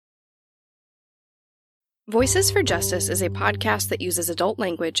Voices for Justice is a podcast that uses adult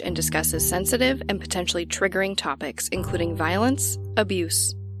language and discusses sensitive and potentially triggering topics, including violence,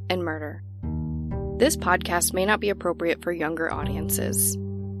 abuse, and murder. This podcast may not be appropriate for younger audiences.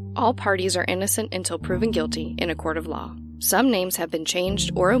 All parties are innocent until proven guilty in a court of law. Some names have been changed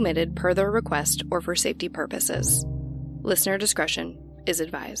or omitted per their request or for safety purposes. Listener discretion is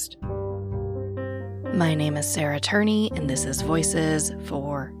advised. My name is Sarah Turney, and this is Voices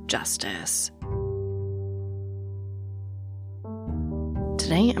for Justice.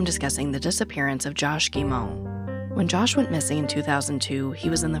 Today, I'm discussing the disappearance of Josh Guimont. When Josh went missing in 2002, he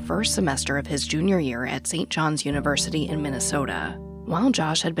was in the first semester of his junior year at St. John's University in Minnesota. While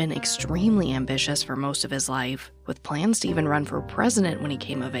Josh had been extremely ambitious for most of his life, with plans to even run for president when he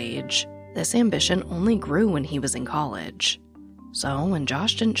came of age, this ambition only grew when he was in college. So, when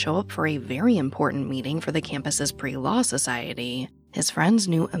Josh didn't show up for a very important meeting for the campus's pre-law society, his friends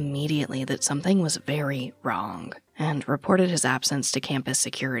knew immediately that something was very wrong and reported his absence to campus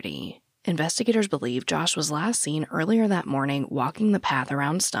security. Investigators believe Josh was last seen earlier that morning walking the path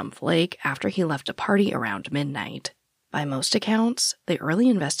around Stumpf Lake after he left a party around midnight. By most accounts, the early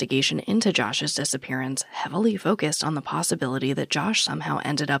investigation into Josh's disappearance heavily focused on the possibility that Josh somehow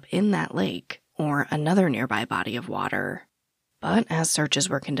ended up in that lake or another nearby body of water. But as searches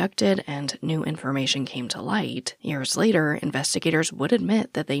were conducted and new information came to light, years later, investigators would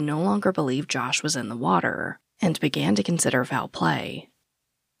admit that they no longer believed Josh was in the water and began to consider foul play.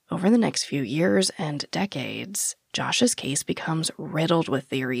 Over the next few years and decades, Josh's case becomes riddled with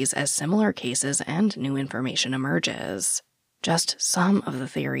theories as similar cases and new information emerges. Just some of the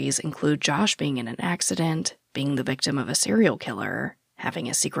theories include Josh being in an accident, being the victim of a serial killer, having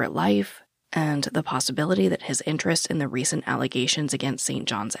a secret life, and the possibility that his interest in the recent allegations against St.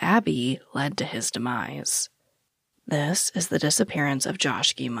 John's Abbey led to his demise. This is the disappearance of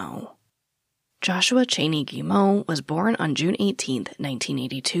Josh Guimont. Joshua Cheney Guimont was born on June 18,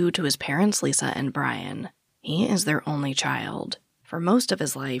 1982, to his parents Lisa and Brian. He is their only child. For most of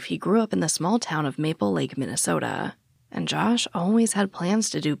his life, he grew up in the small town of Maple Lake, Minnesota, and Josh always had plans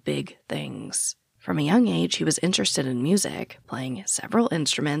to do big things. From a young age, he was interested in music, playing several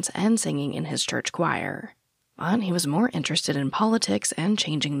instruments and singing in his church choir. But he was more interested in politics and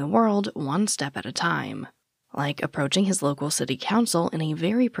changing the world one step at a time, like approaching his local city council in a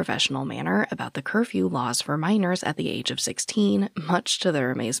very professional manner about the curfew laws for minors at the age of 16, much to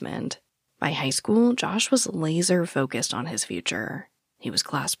their amazement. By high school, Josh was laser-focused on his future. He was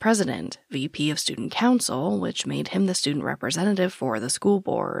class president, VP of student council, which made him the student representative for the school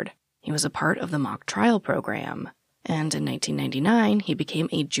board. He was a part of the mock trial program, and in 1999, he became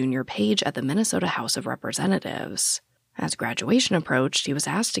a junior page at the Minnesota House of Representatives. As graduation approached, he was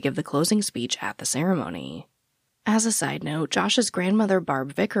asked to give the closing speech at the ceremony. As a side note, Josh's grandmother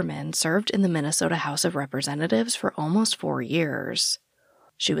Barb Vickerman served in the Minnesota House of Representatives for almost 4 years.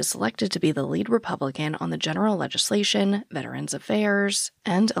 She was selected to be the lead Republican on the General Legislation, Veterans Affairs,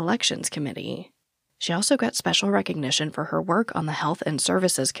 and Elections Committee. She also got special recognition for her work on the Health and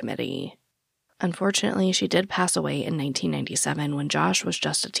Services Committee. Unfortunately, she did pass away in 1997 when Josh was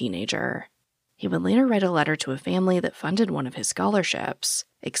just a teenager. He would later write a letter to a family that funded one of his scholarships,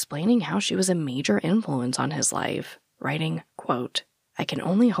 explaining how she was a major influence on his life, writing, quote, "I can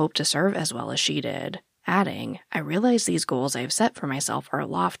only hope to serve as well as she did," adding, "I realize these goals I have set for myself are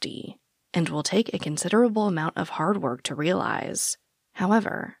lofty, and will take a considerable amount of hard work to realize.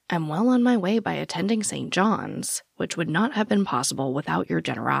 However, I'm well on my way by attending St. John's, which would not have been possible without your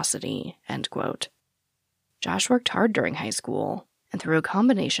generosity," end quote. Josh worked hard during high school, and through a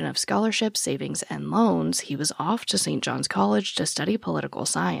combination of scholarships, savings, and loans, he was off to St. John's College to study political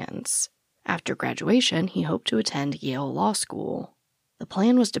science. After graduation, he hoped to attend Yale Law School. The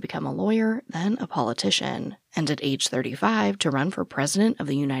plan was to become a lawyer, then a politician, and at age 35 to run for President of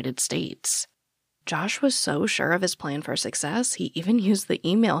the United States. Josh was so sure of his plan for success, he even used the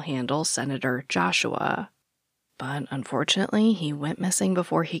email handle Senator Joshua. But unfortunately, he went missing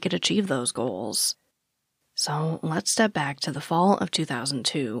before he could achieve those goals. So let's step back to the fall of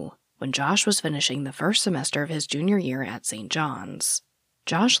 2002, when Josh was finishing the first semester of his junior year at St. John's.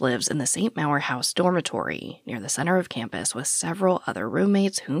 Josh lives in the St. Maur House dormitory near the center of campus with several other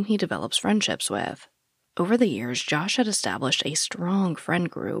roommates whom he develops friendships with. Over the years, Josh had established a strong friend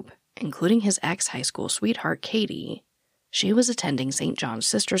group, including his ex-high school sweetheart, Katie. She was attending St. John's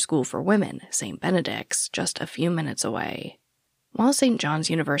Sister School for Women, St. Benedict's, just a few minutes away. While St. John's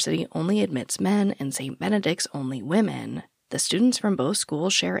University only admits men and St. Benedict's only women, the students from both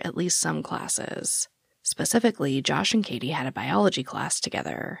schools share at least some classes. Specifically, Josh and Katie had a biology class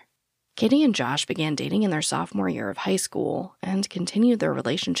together. Katie and Josh began dating in their sophomore year of high school and continued their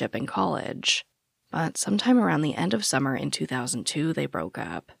relationship in college. But sometime around the end of summer in 2002, they broke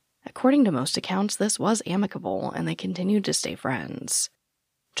up. According to most accounts, this was amicable, and they continued to stay friends.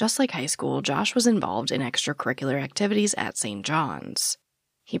 Just like high school, Josh was involved in extracurricular activities at St. John's.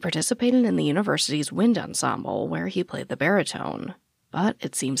 He participated in the university's wind ensemble, where he played the baritone. But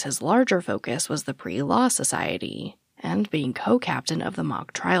it seems his larger focus was the pre-law society, and being co-captain of the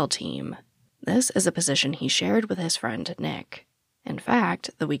mock trial team. This is a position he shared with his friend Nick. In fact,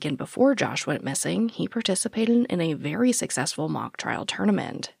 the weekend before Josh went missing, he participated in a very successful mock trial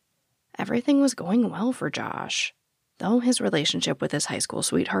tournament. Everything was going well for Josh. Though his relationship with his high school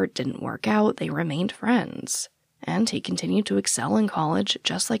sweetheart didn't work out, they remained friends. And he continued to excel in college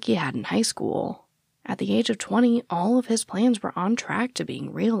just like he had in high school. At the age of 20, all of his plans were on track to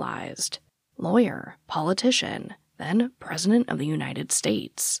being realized. Lawyer, politician, then President of the United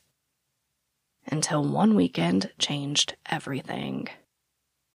States. Until one weekend changed everything.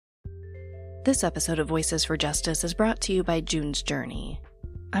 This episode of Voices for Justice is brought to you by June's Journey.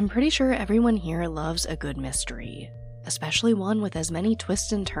 I'm pretty sure everyone here loves a good mystery, especially one with as many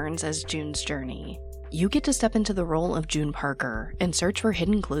twists and turns as June's Journey. You get to step into the role of June Parker and search for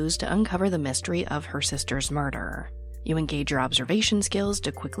hidden clues to uncover the mystery of her sister's murder. You engage your observation skills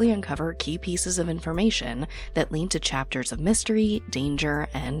to quickly uncover key pieces of information that lead to chapters of mystery, danger,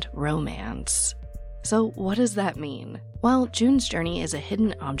 and romance. So what does that mean? Well, June's Journey is a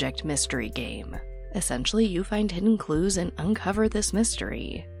hidden object mystery game. Essentially, you find hidden clues and uncover this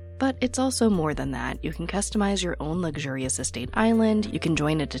mystery. But it's also more than that. You can customize your own luxurious estate island, you can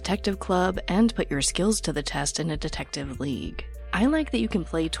join a detective club, and put your skills to the test in a detective league. I like that you can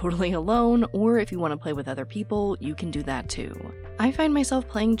play totally alone, or if you want to play with other people, you can do that too. I find myself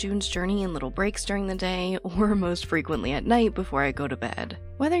playing June's Journey in little breaks during the day, or most frequently at night before I go to bed.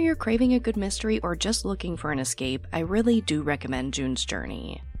 Whether you're craving a good mystery or just looking for an escape, I really do recommend June's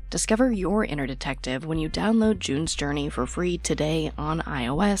Journey. Discover your inner detective when you download June's Journey for free today on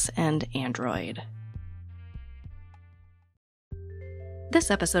iOS and Android.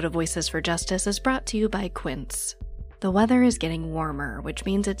 This episode of Voices for Justice is brought to you by Quince. The weather is getting warmer, which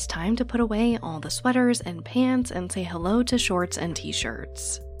means it's time to put away all the sweaters and pants and say hello to shorts and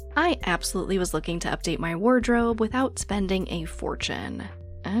t-shirts. I absolutely was looking to update my wardrobe without spending a fortune,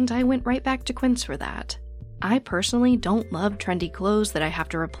 and I went right back to Quince for that. I personally don't love trendy clothes that I have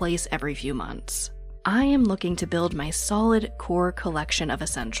to replace every few months. I am looking to build my solid core collection of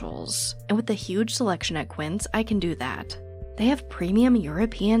essentials, and with the huge selection at Quince, I can do that. They have premium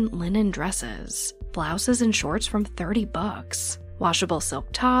European linen dresses, blouses and shorts from $30, washable silk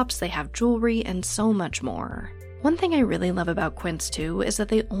tops, they have jewelry, and so much more. One thing I really love about Quince too is that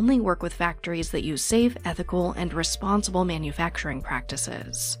they only work with factories that use safe, ethical, and responsible manufacturing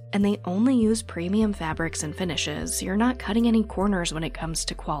practices. And they only use premium fabrics and finishes, so you're not cutting any corners when it comes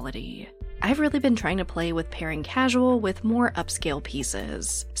to quality. I've really been trying to play with pairing casual with more upscale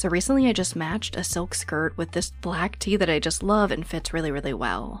pieces. So recently I just matched a silk skirt with this black tee that I just love and fits really, really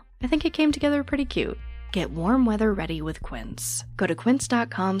well. I think it came together pretty cute. Get warm weather ready with Quince. Go to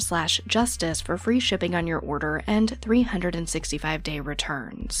quince.com/justice for free shipping on your order and 365-day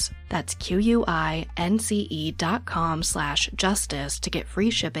returns. That's QUINCE.com/justice to get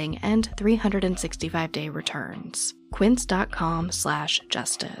free shipping and 365-day returns.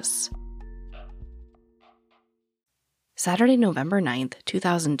 Quince.com/justice. Saturday, November 9th,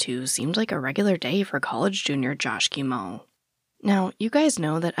 2002 seemed like a regular day for college junior Josh Guimont. Now, you guys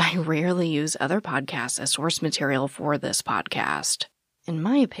know that I rarely use other podcasts as source material for this podcast. In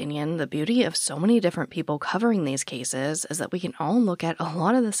my opinion, the beauty of so many different people covering these cases is that we can all look at a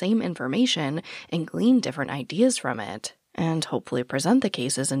lot of the same information and glean different ideas from it, and hopefully present the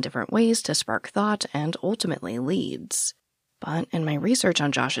cases in different ways to spark thought and ultimately leads. But in my research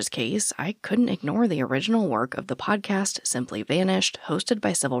on Josh's case, I couldn't ignore the original work of the podcast Simply Vanished, hosted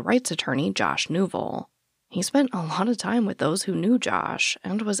by civil rights attorney Josh Newville. He spent a lot of time with those who knew Josh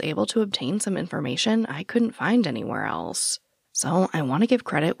and was able to obtain some information I couldn't find anywhere else. So I want to give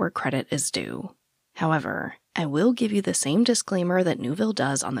credit where credit is due. However, I will give you the same disclaimer that Newville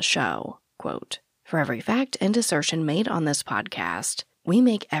does on the show. Quote, "For every fact and assertion made on this podcast, we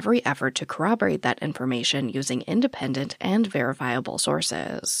make every effort to corroborate that information using independent and verifiable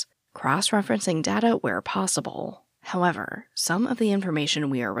sources, cross-referencing data where possible. However, some of the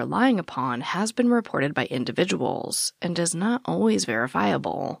information we are relying upon has been reported by individuals and is not always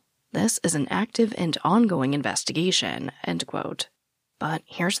verifiable. This is an active and ongoing investigation," end quote. But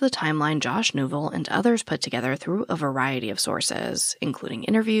here's the timeline Josh Newville and others put together through a variety of sources, including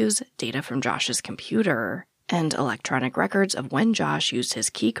interviews, data from Josh's computer, and electronic records of when Josh used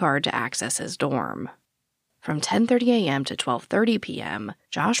his key card to access his dorm. From 10:30 a.m. to 12:30 p.m.,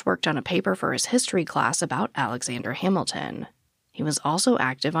 Josh worked on a paper for his history class about Alexander Hamilton. He was also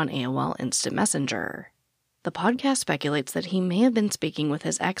active on AOL Instant Messenger. The podcast speculates that he may have been speaking with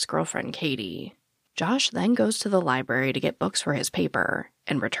his ex-girlfriend Katie. Josh then goes to the library to get books for his paper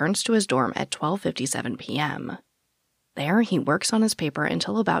and returns to his dorm at 12:57 p.m. There, he works on his paper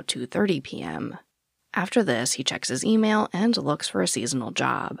until about 2:30 p.m. After this, he checks his email and looks for a seasonal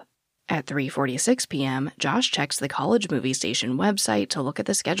job. At 3:46 p.m., Josh checks the college movie station website to look at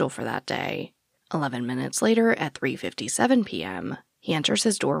the schedule for that day. 11 minutes later, at 3:57 p.m., he enters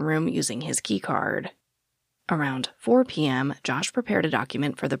his dorm room using his key card. Around 4 p.m., Josh prepared a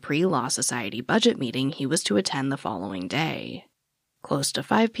document for the pre-Law Society budget meeting he was to attend the following day. Close to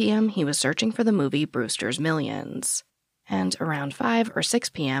 5 p.m., he was searching for the movie Brewster's Millions. And around 5 or 6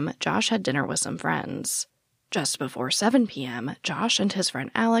 p.m., Josh had dinner with some friends. Just before 7 p.m., Josh and his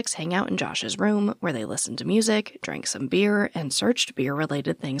friend Alex hang out in Josh's room where they listened to music, drank some beer, and searched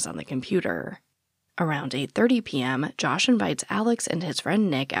beer-related things on the computer. Around 8:30 p.m., Josh invites Alex and his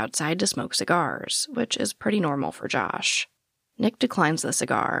friend Nick outside to smoke cigars, which is pretty normal for Josh. Nick declines the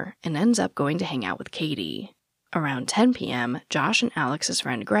cigar and ends up going to hang out with Katie. Around 10 p.m., Josh and Alex's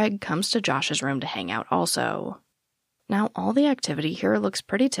friend Greg comes to Josh's room to hang out also. Now, all the activity here looks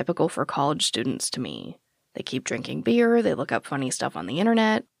pretty typical for college students to me. They keep drinking beer, they look up funny stuff on the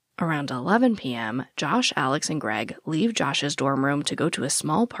internet. Around 11 p.m., Josh, Alex, and Greg leave Josh's dorm room to go to a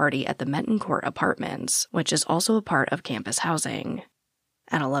small party at the Metencourt Apartments, which is also a part of campus housing.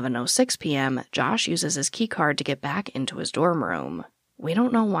 At 11:06 p.m., Josh uses his key card to get back into his dorm room. We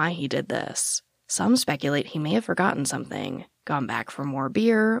don't know why he did this. Some speculate he may have forgotten something, gone back for more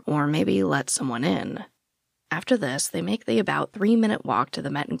beer, or maybe let someone in. After this, they make the about 3-minute walk to the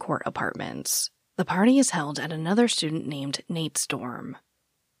Metencourt Apartments. The party is held at another student named Nate's dorm.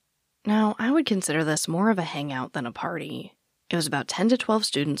 Now, I would consider this more of a hangout than a party. It was about 10 to 12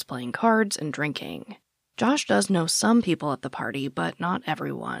 students playing cards and drinking. Josh does know some people at the party, but not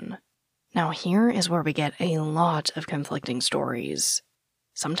everyone. Now, here is where we get a lot of conflicting stories.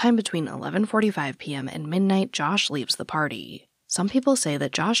 Sometime between 11:45 p.m. and midnight, Josh leaves the party. Some people say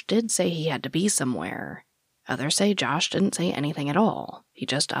that Josh did say he had to be somewhere. Others say Josh didn't say anything at all. He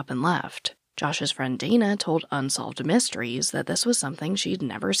just up and left. Josh's friend Dana told Unsolved Mysteries that this was something she'd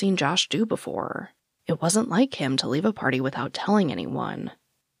never seen Josh do before. It wasn't like him to leave a party without telling anyone.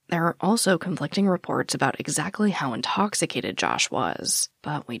 There are also conflicting reports about exactly how intoxicated Josh was,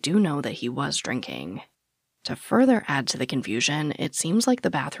 but we do know that he was drinking. To further add to the confusion, it seems like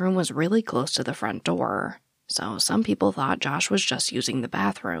the bathroom was really close to the front door, so some people thought Josh was just using the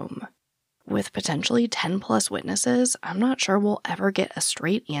bathroom. With potentially 10+ witnesses, I'm not sure we'll ever get a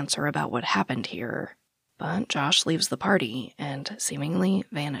straight answer about what happened here. But Josh leaves the party and seemingly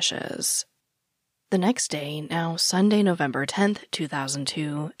vanishes. The next day, now Sunday, November 10th,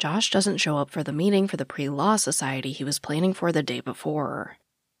 2002, Josh doesn't show up for the meeting for the pre-Law Society he was planning for the day before.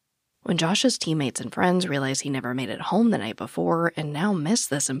 When Josh's teammates and friends realize he never made it home the night before and now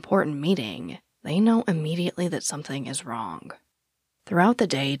missed this important meeting, they know immediately that something is wrong. Throughout the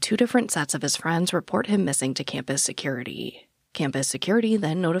day, 2 different sets of his friends report him missing to campus security. Campus security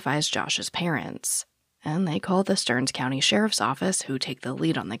then notifies Josh's parents, and they call the Stearns County Sheriff's Office, who take the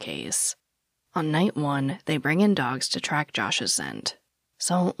lead on the case. On night 1, they bring in dogs to track Josh's scent.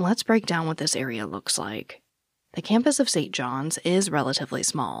 So let's break down what this area looks like. The campus of St. John's is relatively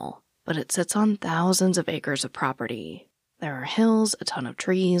small, but it sits on thousands of acres of property. There are hills, a ton of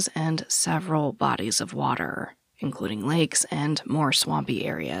trees, and several bodies of water, including lakes and more swampy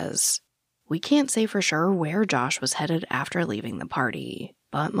areas. We can't say for sure where Josh was headed after leaving the party,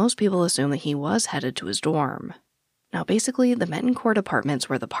 but most people assume that he was headed to his dorm. Now basically, the Metencourt Apartments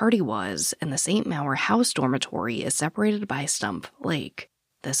where the party was and the St. Maur House dormitory is separated by Stump Lake.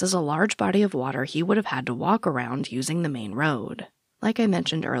 This is a large body of water he would have had to walk around using the main road. Like I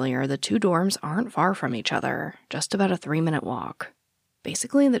mentioned earlier, the 2 dorms aren't far from each other, just about a 3-minute walk.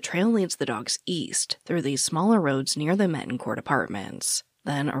 Basically, the trail leads the dogs east through these smaller roads near the Metencourt Apartments,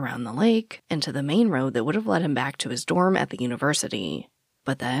 then around the lake, into the main road that would have led him back to his dorm at the university.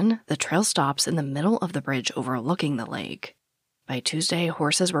 But then, the trail stops in the middle of the bridge overlooking the lake. By Tuesday,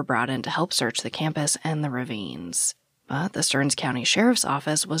 horses were brought in to help search the campus and the ravines. But the Stearns County Sheriff's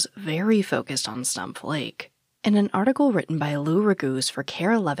Office was very focused on Stump Lake. In an article written by Lou Raguse for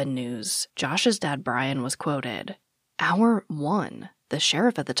KARE 11 News, Josh's dad Brian was quoted, "Hour 1. The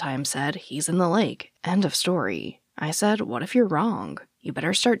sheriff at the time said, 'He's in the lake.' End of story. I said, 'What if you're wrong? You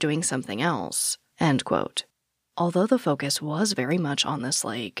better start doing something else.'" End quote. Although the focus was very much on this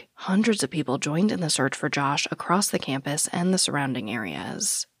lake, hundreds of people joined in the search for Josh across the campus and the surrounding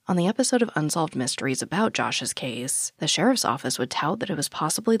areas. On the episode of Unsolved Mysteries about Josh's case, the sheriff's office would tout that it was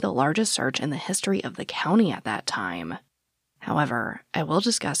possibly the largest search in the history of the county at that time. However, I will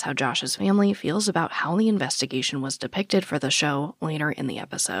discuss how Josh's family feels about how the investigation was depicted for the show later in the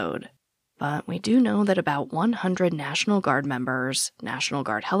episode. But we do know that about 100 National Guard members, National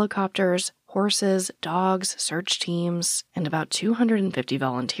Guard helicopters, horses, dogs, search teams, and about 250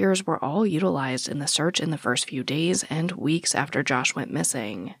 volunteers were all utilized in the search in the first few days and weeks after Josh went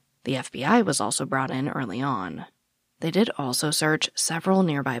missing. The FBI was also brought in early on. They did also search several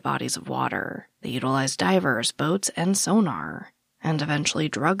nearby bodies of water. They utilized divers, boats, and sonar, and eventually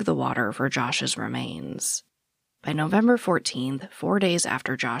drug the water for Josh's remains. By November 14th, 4 days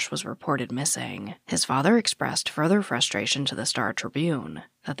after Josh was reported missing, his father expressed further frustration to the Star Tribune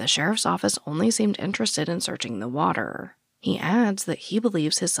that the sheriff's office only seemed interested in searching the water. He adds that he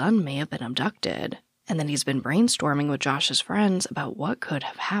believes his son may have been abducted, and that he's been brainstorming with Josh's friends about what could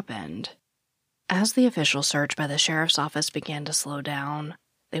have happened. As the official search by the sheriff's office began to slow down,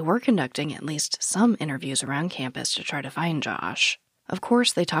 they were conducting at least some interviews around campus to try to find Josh. Of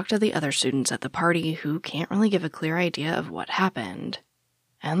course, they talked to the other students at the party who can't really give a clear idea of what happened.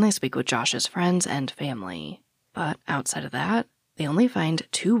 And they speak with Josh's friends and family. But outside of that, they only find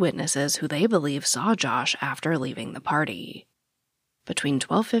 2 witnesses who they believe saw Josh after leaving the party. Between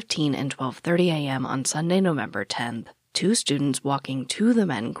 12:15 and 12:30 a.m. on Sunday, November 10th, 2 students walking to the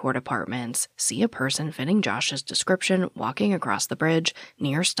Metton Court apartments see a person fitting Josh's description walking across the bridge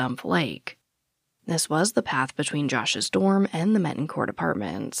near Stump Lake. This was the path between Josh's dorm and the Metton Court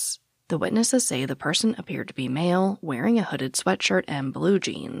apartments. The witnesses say the person appeared to be male, wearing a hooded sweatshirt and blue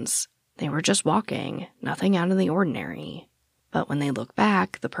jeans. They were just walking, nothing out of the ordinary. But when they look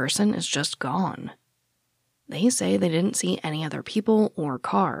back, the person is just gone. They say they didn't see any other people or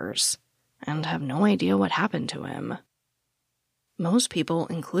cars, and have no idea what happened to him. Most people,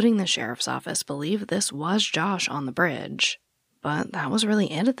 including the sheriff's office, believe this was Josh on the bridge. But that was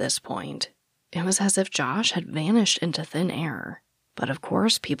really it at this point. It was as if Josh had vanished into thin air. But of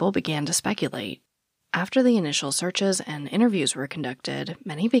course, people began to speculate. After the initial searches and interviews were conducted,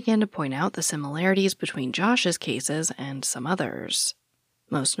 many began to point out the similarities between Josh's cases and some others.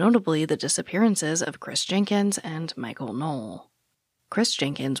 Most notably, the disappearances of Chris Jenkins and Michael Knoll. Chris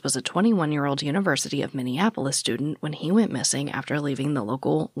Jenkins was a 21-year-old University of Minneapolis student when he went missing after leaving the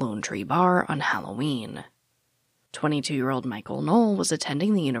local Lone Tree Bar on Halloween. 22-year-old Michael Knoll was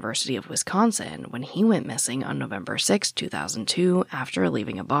attending the University of Wisconsin when he went missing on November 6, 2002, after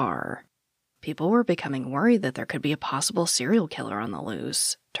leaving a bar. People were becoming worried that there could be a possible serial killer on the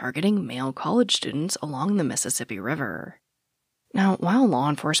loose, targeting male college students along the Mississippi River. Now, while law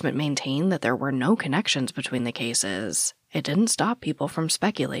enforcement maintained that there were no connections between the cases, it didn't stop people from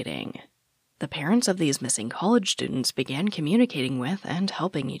speculating. The parents of these missing college students began communicating with and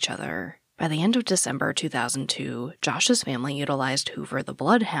helping each other. By the end of December 2002, Josh's family utilized Hoover the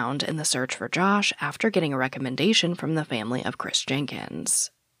Bloodhound in the search for Josh after getting a recommendation from the family of Chris Jenkins.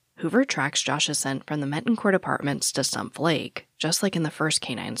 Hoover tracks Josh's scent from the Metton Court apartments to Stump Lake, just like in the first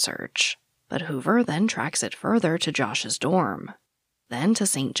canine search. But Hoover then tracks it further to Josh's dorm, then to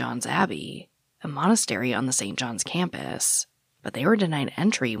St. John's Abbey, a monastery on the St. John's campus. But they were denied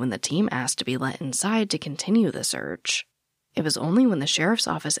entry when the team asked to be let inside to continue the search. It was only when the sheriff's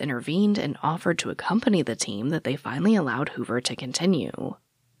office intervened and offered to accompany the team that they finally allowed Hoover to continue.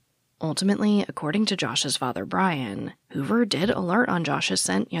 Ultimately, according to Josh's father Brian, Hoover did alert on Josh's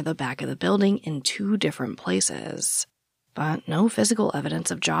scent near the back of the building in 2 different places, but no physical evidence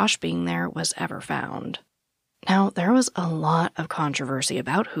of Josh being there was ever found. Now, there was a lot of controversy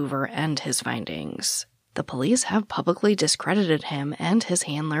about Hoover and his findings. The police have publicly discredited him and his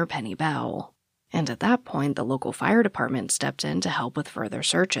handler Penny Bell. And at that point, the local fire department stepped in to help with further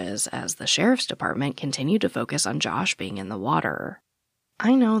searches as the sheriff's department continued to focus on Josh being in the water.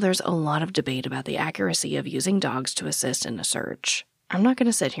 I know there's a lot of debate about the accuracy of using dogs to assist in a search. I'm not going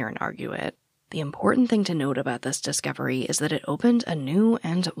to sit here and argue it. The important thing to note about this discovery is that it opened a new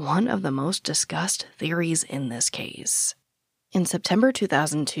and one of the most discussed theories in this case. In September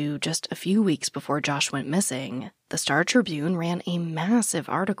 2002, just a few weeks before Josh went missing, the Star Tribune ran a massive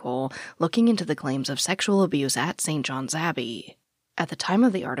article looking into the claims of sexual abuse at St. John's Abbey. At the time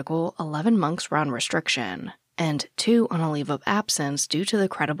of the article, 11 monks were on restriction, and 2 on a leave of absence due to the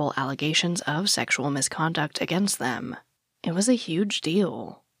credible allegations of sexual misconduct against them. It was a huge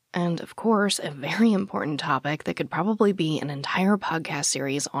deal, and of course, a very important topic that could probably be an entire podcast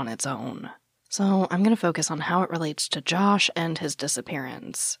series on its own. So I'm going to focus on how it relates to Josh and his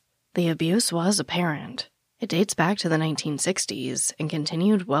disappearance. The abuse was apparent. It dates back to the 1960s and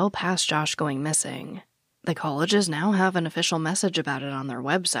continued well past Josh going missing. The colleges now have an official message about it on their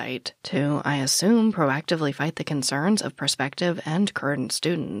website to, I assume, proactively fight the concerns of prospective and current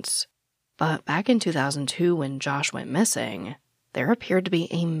students. But back in 2002, when Josh went missing, there appeared to be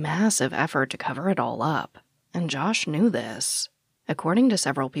a massive effort to cover it all up, and Josh knew this. According to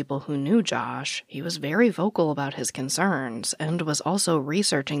several people who knew Josh, he was very vocal about his concerns and was also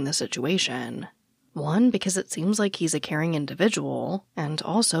researching the situation. One, because it seems like he's a caring individual, and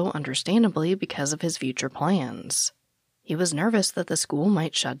also, understandably, because of his future plans. He was nervous that the school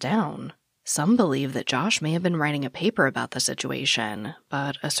might shut down. Some believe that Josh may have been writing a paper about the situation,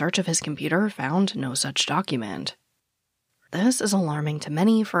 but a search of his computer found no such document. This is alarming to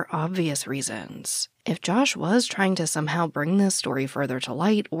many for obvious reasons. If Josh was trying to somehow bring this story further to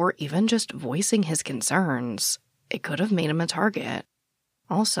light or even just voicing his concerns, it could have made him a target.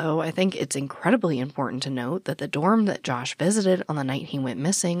 Also, I think it's incredibly important to note that the dorm that Josh visited on the night he went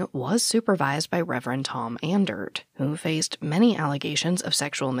missing was supervised by Reverend Tom Andert, who faced many allegations of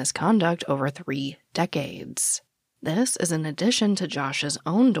sexual misconduct over 3 decades. This is in addition to Josh's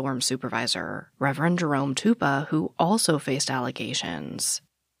own dorm supervisor, Reverend Jerome Tupa, who also faced allegations.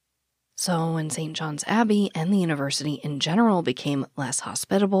 So when St. John's Abbey and the university in general became less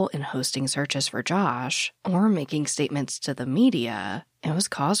hospitable in hosting searches for Josh, or making statements to the media, it was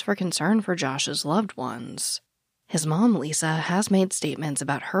cause for concern for Josh's loved ones. His mom, Lisa, has made statements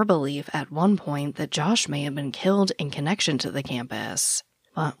about her belief at one point that Josh may have been killed in connection to the campus,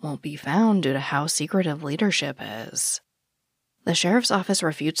 but won't be found due to how secretive leadership is. The sheriff's office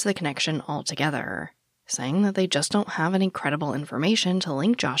refutes the connection altogether, saying that they just don't have any credible information to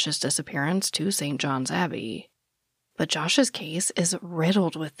link Josh's disappearance to St. John's Abbey. But Josh's case is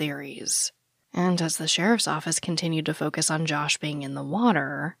riddled with theories, and as the sheriff's office continued to focus on Josh being in the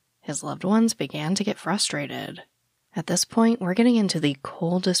water, his loved ones began to get frustrated. At this point, we're getting into the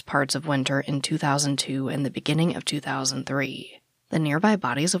coldest parts of winter in 2002 and the beginning of 2003. The nearby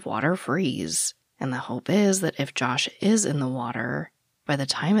bodies of water freeze, and the hope is that if Josh is in the water, by the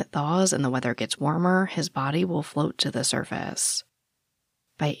time it thaws and the weather gets warmer, his body will float to the surface.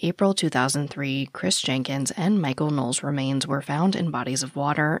 By April 2003, Chris Jenkins and Michael Knowles' remains were found in bodies of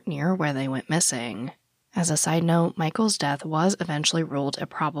water near where they went missing. As a side note, Michael's death was eventually ruled a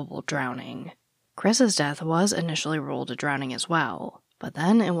probable drowning. Chris's death was initially ruled a drowning as well, but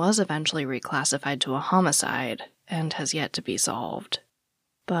then it was eventually reclassified to a homicide, and has yet to be solved.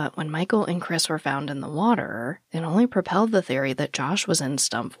 But when Michael and Chris were found in the water, it only propelled the theory that Josh was in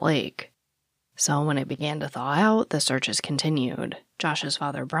Stump Lake. So when it began to thaw out, the searches continued. Josh's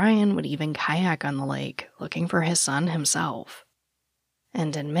father, Brian, would even kayak on the lake, looking for his son himself.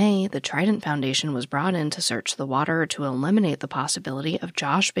 And in May, the Trident Foundation was brought in to search the water to eliminate the possibility of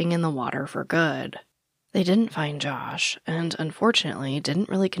Josh being in the water for good. They didn't find Josh, and unfortunately didn't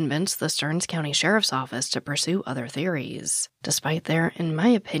really convince the Stearns County Sheriff's Office to pursue other theories, despite there, in my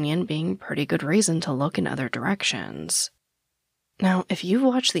opinion, being pretty good reason to look in other directions. Now, if you've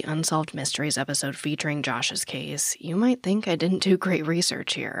watched the Unsolved Mysteries episode featuring Josh's case, you might think I didn't do great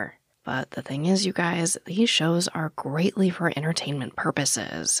research here. But the thing is, you guys, these shows are greatly for entertainment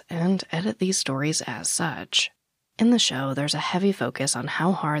purposes, and edit these stories as such. In the show, there's a heavy focus on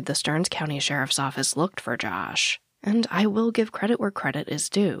how hard the Stearns County Sheriff's Office looked for Josh, and I will give credit where credit is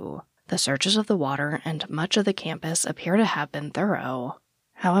due. The searches of the water and much of the campus appear to have been thorough.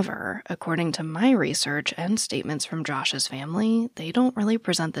 However, according to my research and statements from Josh's family, they don't really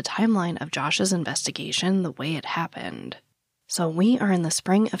present the timeline of Josh's investigation the way it happened. So we are in the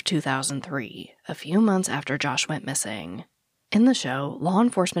spring of 2003, a few months after Josh went missing. In the show, law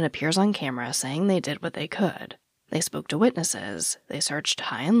enforcement appears on camera saying they did what they could. They spoke to witnesses, they searched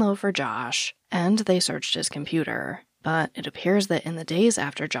high and low for Josh, and they searched his computer. But it appears that in the days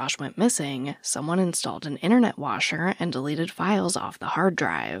after Josh went missing, someone installed an internet washer and deleted files off the hard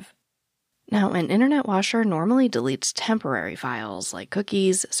drive. Now, an internet washer normally deletes temporary files like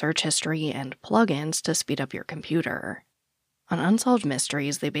cookies, search history, and plugins to speed up your computer. On Unsolved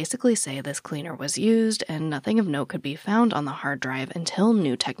Mysteries, they basically say this cleaner was used and nothing of note could be found on the hard drive until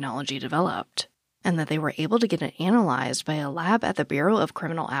new technology developed, and that they were able to get it analyzed by a lab at the Bureau of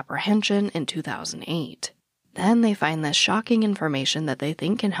Criminal Apprehension in 2008. Then they find this shocking information that they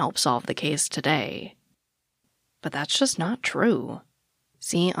think can help solve the case today. But that's just not true.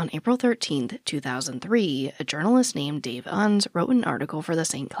 See, on April 13, 2003, a journalist named Dave Unz wrote an article for the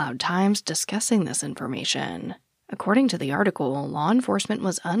St. Cloud Times discussing this information. According to the article, law enforcement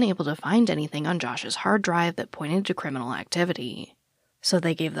was unable to find anything on Josh's hard drive that pointed to criminal activity. So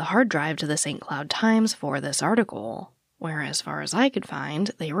they gave the hard drive to the St. Cloud Times for this article, where, as far as I could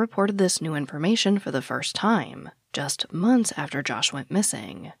find, they reported this new information for the first time, just months after Josh went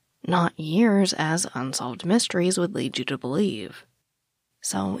missing. not years as unsolved mysteries would lead you to believe.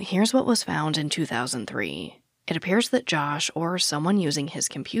 So here's what was found in 2003. It appears that Josh or someone using his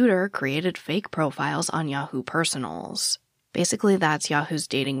computer created fake profiles on Yahoo Personals. Basically, that's Yahoo's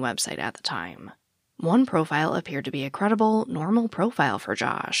dating website at the time. One profile appeared to be a credible, normal profile for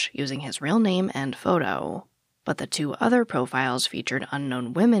Josh, using his real name and photo. But the two other profiles featured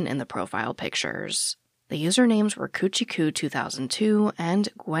unknown women in the profile pictures. The usernames were Coochie-Coo2002 and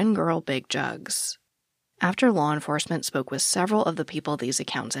Gwen Girl Big Jugs. After law enforcement spoke with several of the people these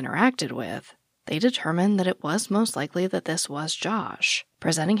accounts interacted with, they determined that it was most likely that this was Josh,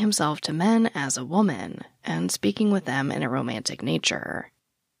 presenting himself to men as a woman, and speaking with them in a romantic nature.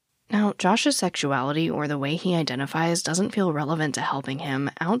 Now, Josh's sexuality or the way he identifies doesn't feel relevant to helping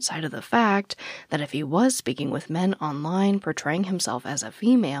him outside of the fact that if he was speaking with men online portraying himself as a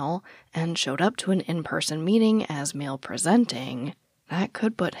female and showed up to an in-person meeting as male presenting, that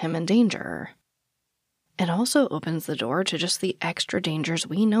could put him in danger. It also opens the door to just the extra dangers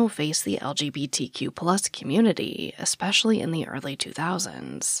we know face the LGBTQ+ community, especially in the early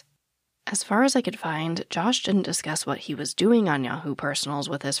 2000s. As far as I could find, Josh didn't discuss what he was doing on Yahoo Personals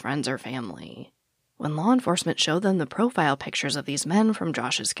with his friends or family. When law enforcement showed them the profile pictures of these men from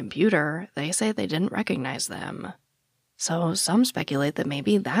Josh's computer, they say they didn't recognize them. So some speculate that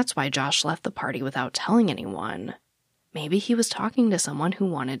maybe that's why Josh left the party without telling anyone. Maybe he was talking to someone who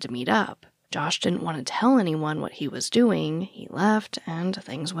wanted to meet up. Josh didn't want to tell anyone what he was doing, he left, and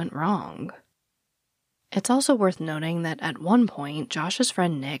things went wrong. It's also worth noting that at one point, Josh's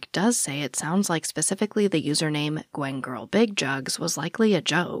friend Nick does say it sounds like specifically the username Gwen Girl Big Jugs was likely a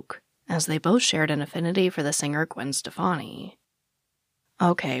joke, as they both shared an affinity for the singer Gwen Stefani.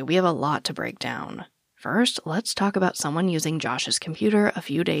 Okay, we have a lot to break down. First, let's talk about someone using Josh's computer a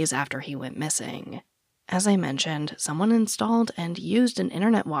few days after he went missing. As I mentioned, someone installed and used an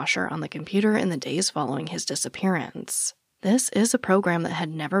internet washer on the computer in the days following his disappearance. This is a program that had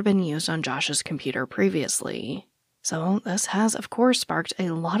never been used on Josh's computer previously. So this has, of course, sparked a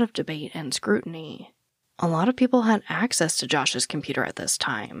lot of debate and scrutiny. A lot of people had access to Josh's computer at this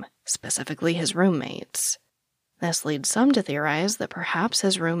time, specifically his roommates. This leads some to theorize that perhaps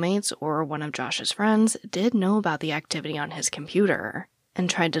his roommates or one of Josh's friends did know about the activity on his computer and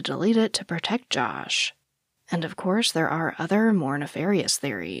tried to delete it to protect Josh. And of course, there are other, more nefarious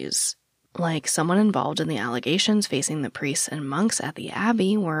theories. Like someone involved in the allegations facing the priests and monks at the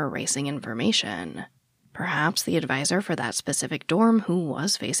Abbey were erasing information. Perhaps the advisor for that specific dorm who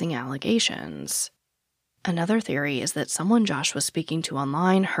was facing allegations. Another theory is that someone Josh was speaking to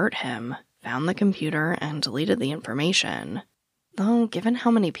online hurt him, found the computer, and deleted the information. Though, given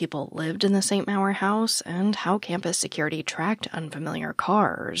how many people lived in the St. Mauer house and how campus security tracked unfamiliar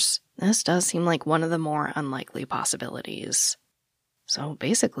cars, this does seem like one of the more unlikely possibilities. So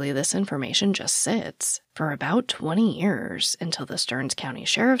basically, this information just sits for about 20 years until the Stearns County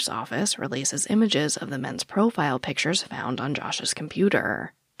Sheriff's Office releases images of the men's profile pictures found on Josh's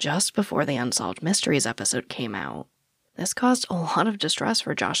computer, just before the Unsolved Mysteries episode came out. This caused a lot of distress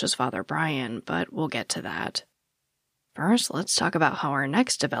for Josh's father, Brian, but we'll get to that. First, let's talk about how our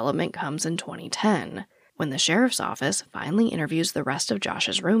next development comes in 2010, when the Sheriff's Office finally interviews the rest of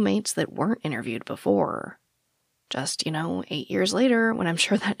Josh's roommates that weren't interviewed before. Just, 8 years later, when I'm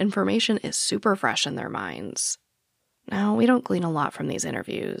sure that information is super fresh in their minds. Now, we don't glean a lot from these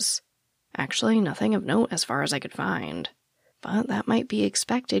interviews. Actually, nothing of note as far as I could find. But that might be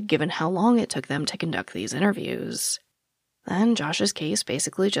expected given how long it took them to conduct these interviews. Then Josh's case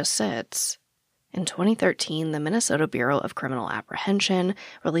basically just sits. In 2013, the Minnesota Bureau of Criminal Apprehension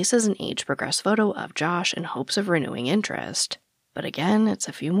releases an age-progressed photo of Josh in hopes of renewing interest. But again, it's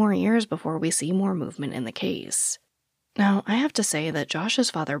a few more years before we see more movement in the case. Now, I have to say that Josh's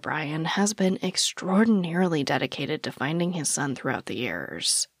father, Brian, has been extraordinarily dedicated to finding his son throughout the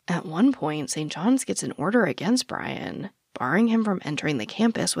years. At one point, St. John's gets an order against Brian, barring him from entering the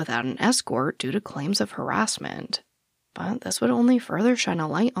campus without an escort due to claims of harassment. But this would only further shine a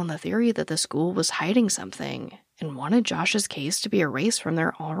light on the theory that the school was hiding something and wanted Josh's case to be erased from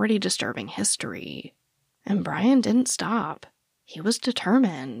their already disturbing history. And Brian didn't stop. He was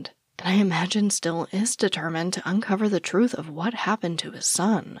determined, and I imagine still is determined to uncover the truth of what happened to his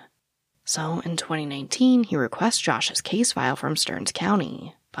son. So in 2019, he requests Josh's case file from Stearns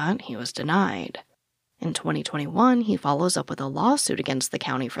County, but he was denied. In 2021, he follows up with a lawsuit against the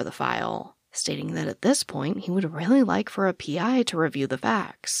county for the file, stating that at this point he would really like for a PI to review the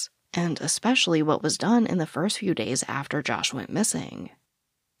facts, and especially what was done in the first few days after Josh went missing.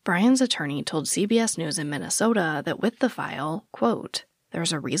 Brian's attorney told CBS News in Minnesota that with the file, quote,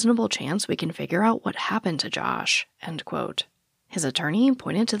 "There's a reasonable chance we can figure out what happened to Josh," end quote. His attorney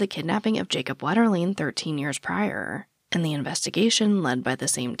pointed to the kidnapping of Jacob Wetterling 13 years prior, and the investigation led by the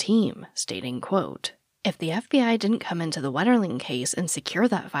same team, stating, quote, "If the FBI didn't come into the Wetterling case and secure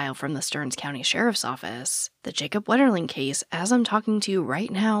that file from the Stearns County Sheriff's Office, the Jacob Wetterling case, as I'm talking to you right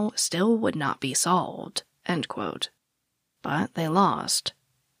now, still would not be solved," end quote. But they lost,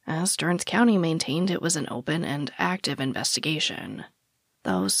 as Stearns County maintained it was an open and active investigation,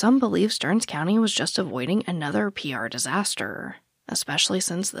 though some believe Stearns County was just avoiding another PR disaster, especially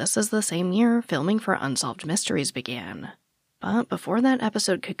since this is the same year filming for Unsolved Mysteries began. But before that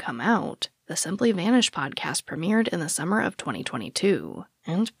episode could come out, the Simply Vanished podcast premiered in the summer of 2022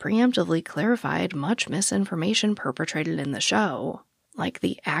 and preemptively clarified much misinformation perpetrated in the show, like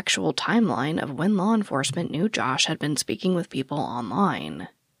the actual timeline of when law enforcement knew Josh had been speaking with people online.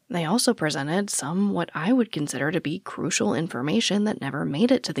 They also presented some what I would consider to be crucial information that never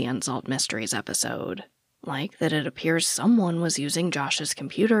made it to the Unsolved Mysteries episode, like that it appears someone was using Josh's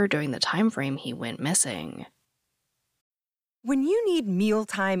computer during the time frame he went missing. When you need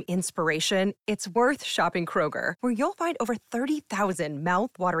mealtime inspiration, it's worth shopping Kroger, where you'll find over 30,000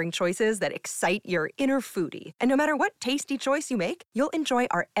 mouth-watering choices that excite your inner foodie. And no matter what tasty choice you make, you'll enjoy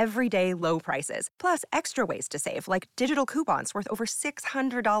our everyday low prices, plus extra ways to save, like digital coupons worth over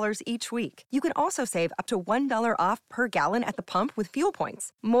 $600 each week. You can also save up to $1 off per gallon at the pump with fuel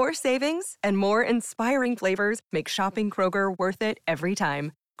points. More savings and more inspiring flavors make shopping Kroger worth it every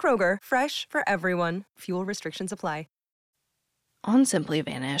time. Kroger, fresh for everyone. Fuel restrictions apply. On Simply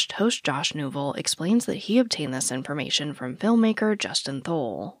Vanished, host Josh Newville explains that he obtained this information from filmmaker Justin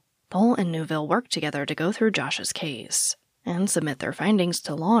Thole. Thole and Newville worked together to go through Josh's case and submit their findings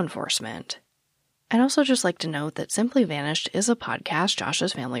to law enforcement. I'd also just like to note that Simply Vanished is a podcast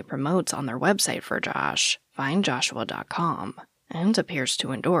Josh's family promotes on their website for Josh, findjoshua.com, and appears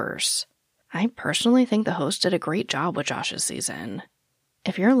to endorse. I personally think the host did a great job with Josh's season.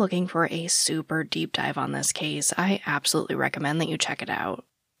 If you're looking for a super deep dive on this case, I absolutely recommend that you check it out.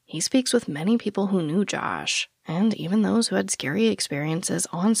 He speaks with many people who knew Josh, and even those who had scary experiences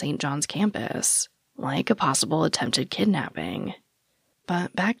on St. John's campus, like a possible attempted kidnapping.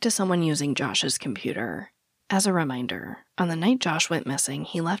 But back to someone using Josh's computer. As a reminder, on the night Josh went missing,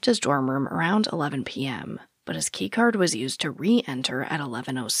 he left his dorm room around 11 p.m., but his keycard was used to re-enter at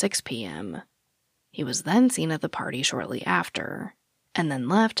 11:06 p.m. He was then seen at the party shortly after, and then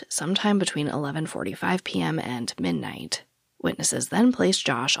left sometime between 11:45 p.m. and midnight. Witnesses then placed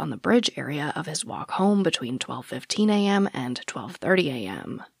Josh on the bridge area of his walk home between 12:15 a.m. and 12:30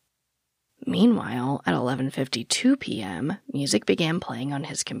 a.m. Meanwhile, at 11:52 p.m., music began playing on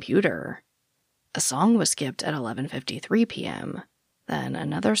his computer. A song was skipped at 11:53 p.m., then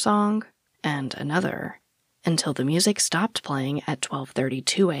another song, and another, until the music stopped playing at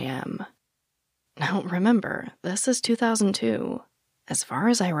 12:32 a.m. Now remember, this is 2002. As far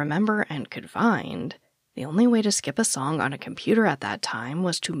as I remember and could find, the only way to skip a song on a computer at that time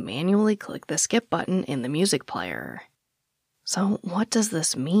was to manually click the skip button in the music player. So what does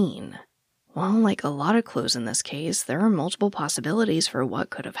this mean? Well, like a lot of clues in this case, there are multiple possibilities for what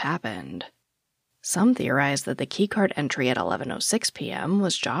could have happened. Some theorize that the keycard entry at 11:06 p.m.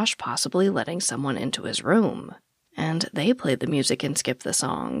 was Josh possibly letting someone into his room, and they played the music and skipped the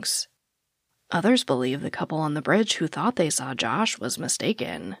songs. Others believe the couple on the bridge who thought they saw Josh was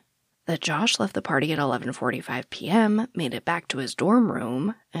mistaken, that Josh left the party at 11:45 p.m., made it back to his dorm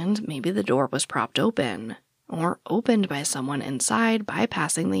room, and maybe the door was propped open, or opened by someone inside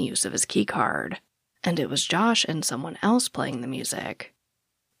bypassing the use of his keycard, and it was Josh and someone else playing the music.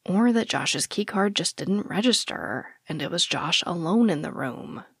 Or that Josh's keycard just didn't register, and it was Josh alone in the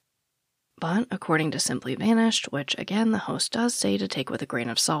room. But according to Simply Vanished, which again the host does say to take with a grain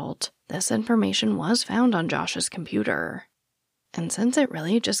of salt, this information was found on Josh's computer. And since it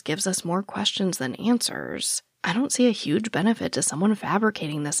really just gives us more questions than answers, I don't see a huge benefit to someone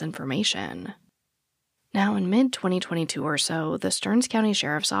fabricating this information. Now, in mid-2022 or so, the Stearns County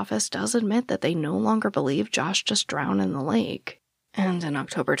Sheriff's Office does admit that they no longer believe Josh just drowned in the lake. And in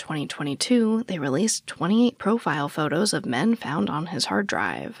October 2022, they released 28 profile photos of men found on his hard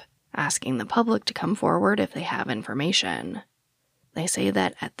drive, asking the public to come forward if they have information. They say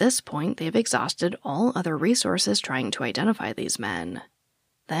that at this point they've exhausted all other resources trying to identify these men.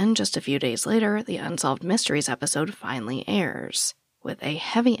 Then, just a few days later, the Unsolved Mysteries episode finally airs, with a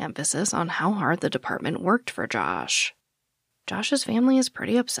heavy emphasis on how hard the department worked for Josh. Josh's family is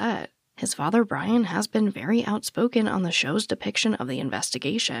pretty upset. His father Brian has been very outspoken on the show's depiction of the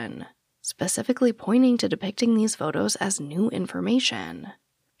investigation, specifically pointing to depicting these photos as new information.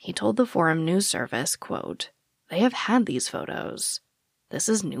 He told the Forum News Service, quote, "They have had these photos. This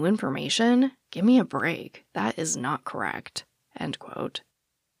is new information? Give me a break. That is not correct." end quote.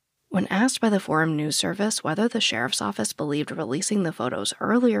 When asked by the Forum News Service whether the sheriff's office believed releasing the photos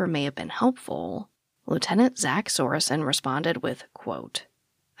earlier may have been helpful, Lieutenant Zach Sorensen responded with, quote,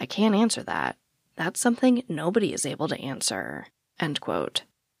 "I can't answer that. That's something nobody is able to answer," end quote.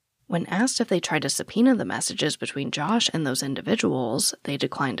 When asked if they tried to subpoena the messages between Josh and those individuals, they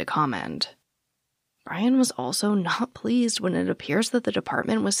declined to comment. Brian was also not pleased when it appears that the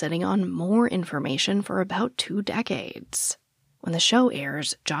department was sitting on more information for about 2 decades. When the show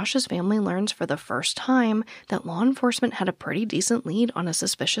airs, Josh's family learns for the first time that law enforcement had a pretty decent lead on a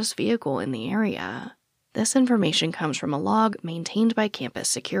suspicious vehicle in the area. This information comes from a log maintained by campus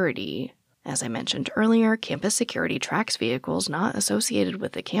security. As I mentioned earlier, campus security tracks vehicles not associated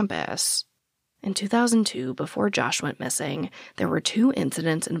with the campus. In 2002, before Josh went missing, there were 2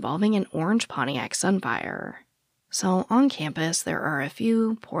 incidents involving an orange Pontiac Sunfire. So on campus, there are a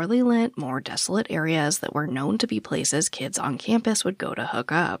few poorly lit, more desolate areas that were known to be places kids on campus would go to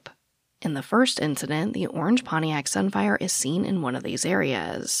hook up. In the first incident, the orange Pontiac Sunfire is seen in one of these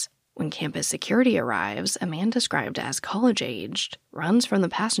areas. When campus security arrives, a man described as college-aged runs from the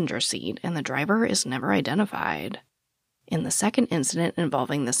passenger seat and the driver is never identified. In the second incident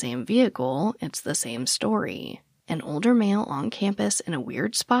involving the same vehicle, it's the same story. An older male on campus in a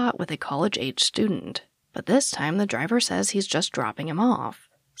weird spot with a college-aged student. But this time the driver says he's just dropping him off.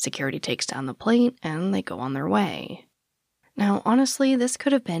 Security takes down the plate and they go on their way. Now, honestly, this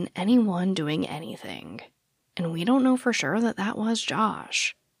could have been anyone doing anything. And we don't know for sure that that was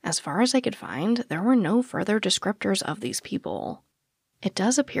Josh. As far as I could find, there were no further descriptors of these people. It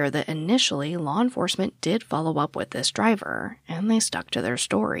does appear that initially law enforcement did follow up with this driver, and they stuck to their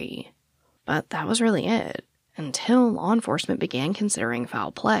story. But that was really it, until law enforcement began considering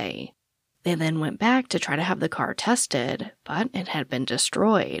foul play. They then went back to try to have the car tested, but it had been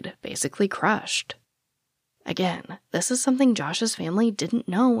destroyed, basically crushed. Again, this is something Josh's family didn't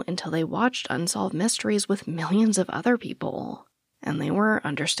know until they watched Unsolved Mysteries with millions of other people, and they were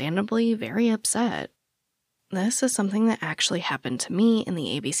understandably very upset. This is something that actually happened to me in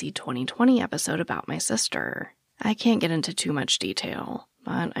the ABC 2020 episode about my sister. I can't get into too much detail,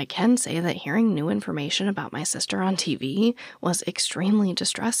 but I can say that hearing new information about my sister on TV was extremely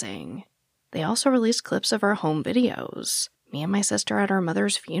distressing. They also released clips of our home videos, me and my sister at our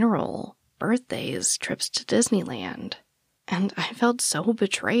mother's funeral, birthdays, trips to Disneyland. And I felt so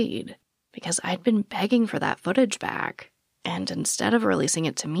betrayed, because I'd been begging for that footage back. And instead of releasing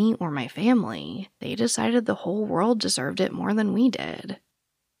it to me or my family, they decided the whole world deserved it more than we did.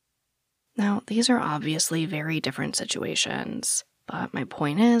 Now, these are obviously very different situations, but my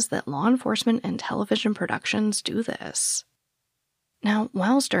point is that law enforcement and television productions do this. Now,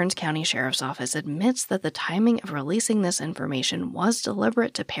 while Stearns County Sheriff's Office admits that the timing of releasing this information was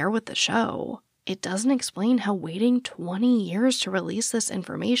deliberate to pair with the show, it doesn't explain how waiting 20 years to release this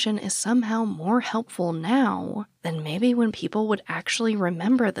information is somehow more helpful now than maybe when people would actually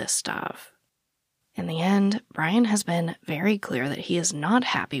remember this stuff. In the end, Brian has been very clear that he is not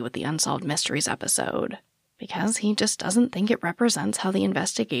happy with the Unsolved Mysteries episode, because he just doesn't think it represents how the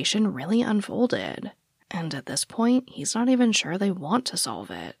investigation really unfolded. And at this point, he's not even sure they want to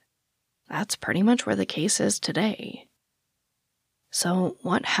solve it. That's pretty much where the case is today. So,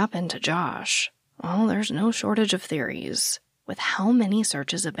 what happened to Josh? Well, there's no shortage of theories. With how many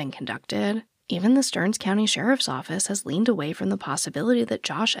searches have been conducted, even the Stearns County Sheriff's Office has leaned away from the possibility that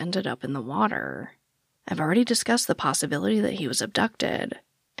Josh ended up in the water. I've already discussed the possibility that he was abducted,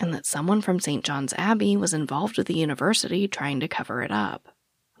 and that someone from St. John's Abbey was involved with the university trying to cover it up.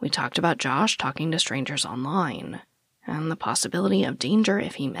 We talked about Josh talking to strangers online, and the possibility of danger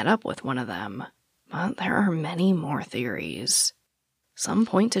if he met up with one of them. But there are many more theories. Some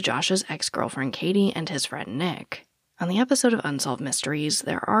point to Josh's ex-girlfriend Katie and his friend Nick. On the episode of Unsolved Mysteries,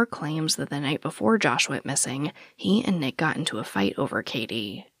 there are claims that the night before Josh went missing, he and Nick got into a fight over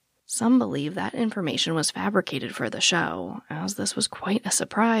Katie. Some believe that information was fabricated for the show, as this was quite a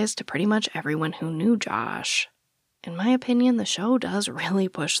surprise to pretty much everyone who knew Josh. In my opinion, the show does really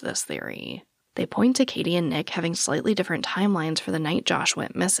push this theory. They point to Katie and Nick having slightly different timelines for the night Josh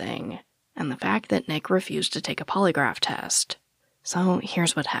went missing, and the fact that Nick refused to take a polygraph test. So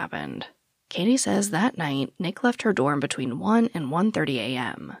here's what happened. Katie says that night, Nick left her dorm between 1 and 1:30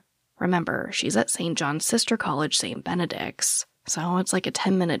 a.m. Remember, she's at St. John's sister college, St. Benedict's, so it's like a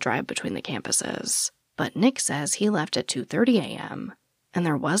 10-minute drive between the campuses. But Nick says he left at 2:30 a.m., and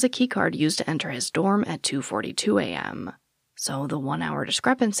there was a keycard used to enter his dorm at 2:42 a.m. So the 1-hour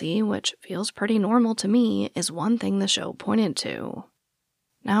discrepancy, which feels pretty normal to me, is one thing the show pointed to.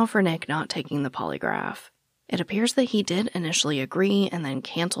 Now for Nick not taking the polygraph. It appears that he did initially agree and then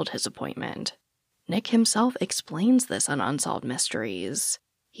canceled his appointment. Nick himself explains this on Unsolved Mysteries.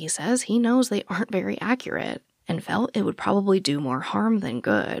 He says he knows they aren't very accurate and felt it would probably do more harm than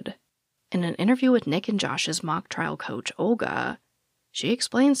good. In an interview with Nick and Josh's mock trial coach, Olga, she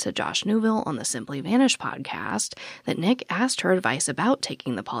explains to Josh Newville on the Simply Vanish podcast that Nick asked her advice about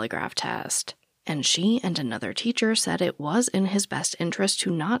taking the polygraph test, and she and another teacher said it was in his best interest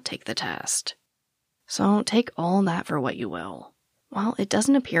to not take the test. So take all that for what you will. While it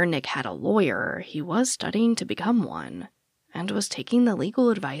doesn't appear Nick had a lawyer, he was studying to become one, and was taking the legal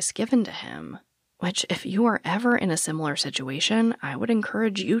advice given to him, which if you are ever in a similar situation, I would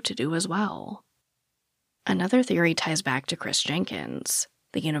encourage you to do as well. Another theory ties back to Chris Jenkins,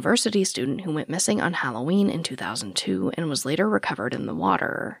 the university student who went missing on Halloween in 2002 and was later recovered in the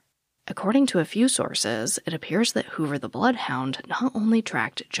water. According to a few sources, it appears that Hoover the Bloodhound not only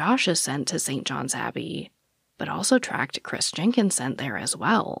tracked Josh's scent to St. John's Abbey, but also tracked Chris Jenkins' scent there as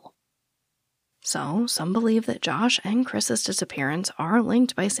well. So, some believe that Josh and Chris's disappearance are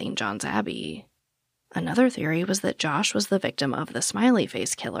linked by St. John's Abbey. Another theory was that Josh was the victim of the smiley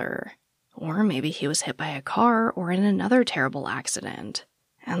face killer, or maybe he was hit by a car or in another terrible accident,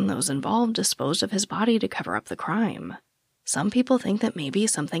 and those involved disposed of his body to cover up the crime. Some people think that maybe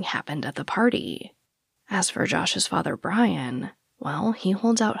something happened at the party. As for Josh's father, Brian, well, he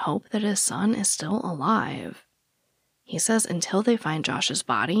holds out hope that his son is still alive. He says until they find Josh's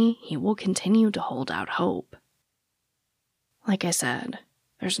body, he will continue to hold out hope. Like I said,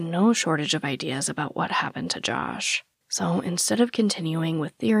 there's no shortage of ideas about what happened to Josh. So instead of continuing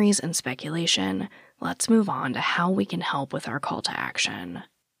with theories and speculation, let's move on to how we can help with our call to action.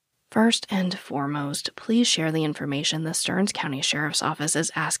 First and foremost, please share the information the Stearns County Sheriff's Office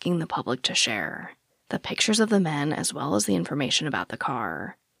is asking the public to share. The pictures of the men as well as the information about the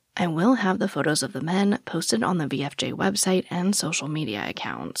car. I will have the photos of the men posted on the VFJ website and social media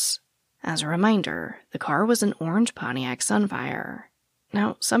accounts. As a reminder, the car was an orange Pontiac Sunfire.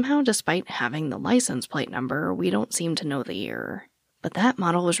 Now, somehow despite having the license plate number, we don't seem to know the year. But that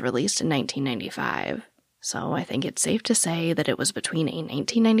model was released in 1995, so I think it's safe to say that it was between a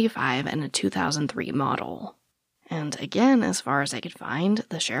 1995 and a 2003 model. And again, as far as I could find,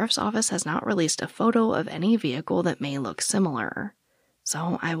 the Sheriff's Office has not released a photo of any vehicle that may look similar,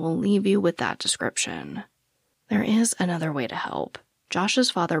 so I will leave you with that description. There is another way to help. Josh's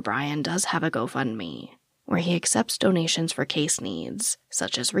father, Brian, does have a GoFundMe, where he accepts donations for case needs,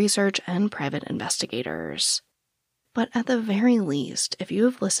 such as research and private investigators. But at the very least, if you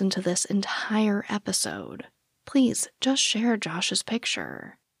have listened to this entire episode, please just share Josh's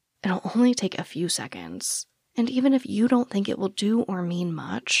picture. It'll only take a few seconds, and even if you don't think it will do or mean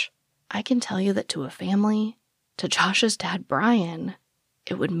much, I can tell you that to a family, to Josh's dad, Brian,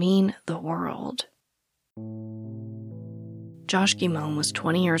 it would mean the world. Josh Guimond was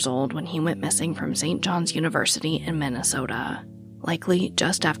 20 years old when he went missing from St. John's University in Minnesota, likely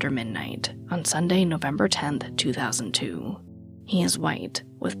just after midnight on Sunday, November 10th, 2002. He is white,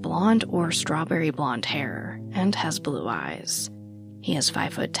 with blonde or strawberry blonde hair, and has blue eyes. He is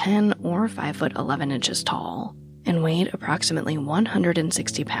 5'10" or 5'11" tall, and weighed approximately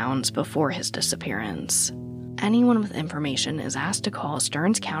 160 pounds before his disappearance. Anyone with information is asked to call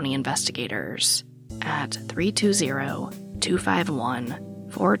Stearns County investigators at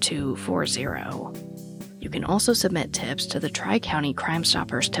 320-251-4240. You can also submit tips to the Tri-County Crime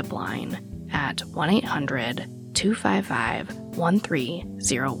Stoppers tip line at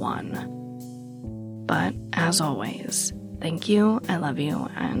 1-800-255-1301. But as always, thank you, I love you,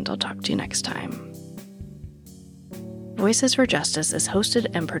 and I'll talk to you next time. Voices for Justice is hosted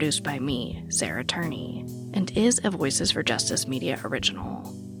and produced by me, Sarah Turney, and is a Voices for Justice Media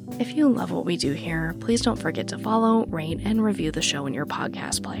original. If you love what we do here, please don't forget to follow, rate, and review the show in your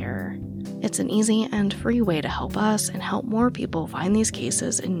podcast player. It's an easy and free way to help us and help more people find these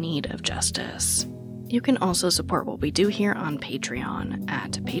cases in need of justice. You can also support what we do here on Patreon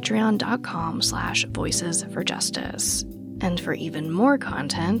at patreon.com/voicesforjustice. And for even more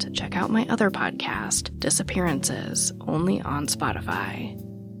content, check out my other podcast, Disappearances, only on Spotify.